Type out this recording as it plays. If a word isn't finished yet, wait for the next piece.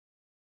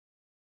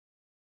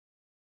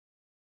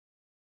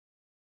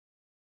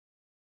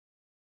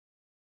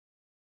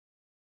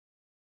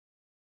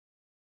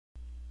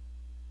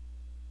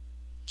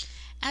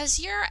As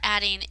you're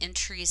adding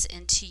entries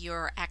into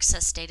your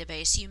Access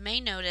database, you may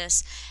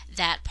notice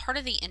that part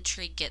of the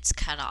entry gets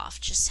cut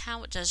off, just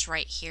how it does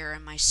right here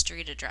in my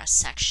street address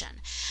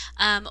section.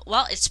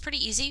 Well, it's pretty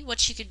easy.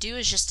 What you could do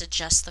is just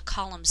adjust the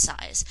column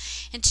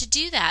size. And to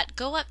do that,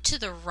 go up to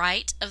the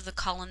right of the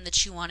column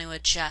that you want to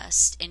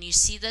adjust, and you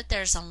see that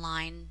there's a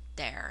line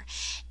there.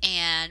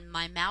 And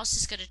my mouse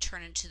is going to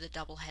turn into the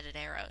double-headed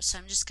arrow. So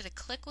I'm just going to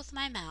click with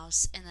my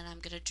mouse, and then I'm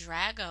going to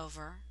drag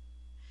over,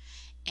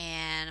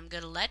 and I'm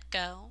going to let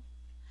go,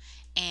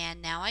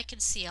 and now I can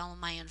see all of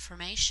my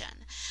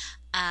information.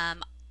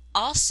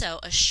 Also,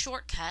 a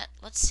shortcut,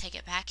 let's take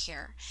it back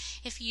here.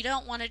 If you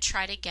don't want to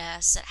try to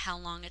guess at how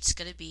long it's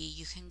going to be,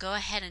 you can go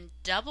ahead and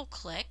double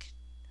click,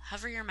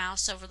 hover your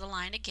mouse over the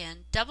line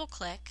again, double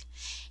click,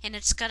 and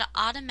it's going to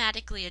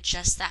automatically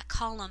adjust that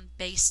column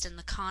based in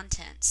the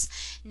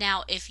contents.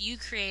 Now, if you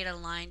create a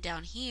line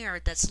down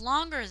here that's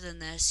longer than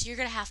this, you're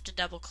going to have to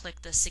double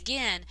click this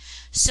again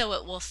so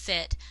it will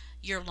fit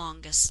your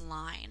longest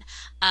line.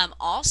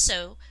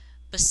 Also,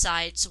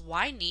 besides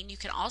widening, you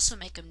can also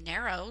make them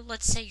narrow.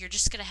 Let's say you're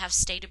just going to have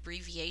state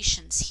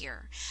abbreviations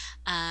here,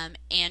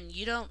 and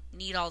you don't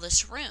need all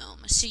this room.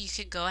 So you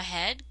could go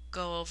ahead,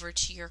 go over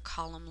to your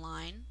column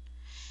line,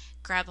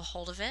 grab a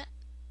hold of it,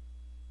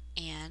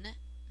 and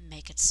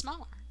make it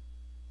smaller.